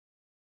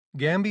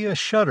Gambia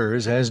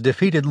shudders as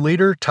defeated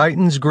leader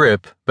tightens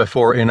grip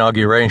before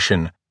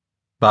inauguration,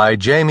 by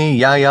Jaime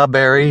Yaya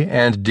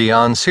and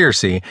Dionne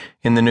Searcey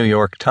in the New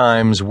York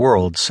Times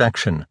World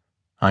section.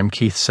 I'm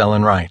Keith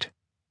Sellen-Wright.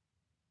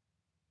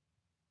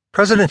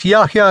 President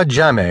Yaya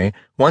Jaime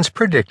once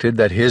predicted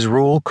that his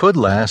rule could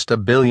last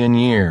 1 billion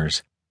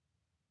years.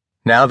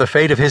 Now the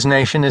fate of his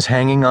nation is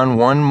hanging on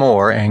one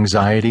more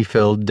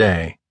anxiety-filled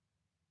day.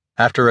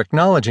 After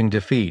acknowledging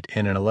defeat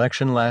in an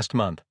election last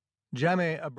month, Jaime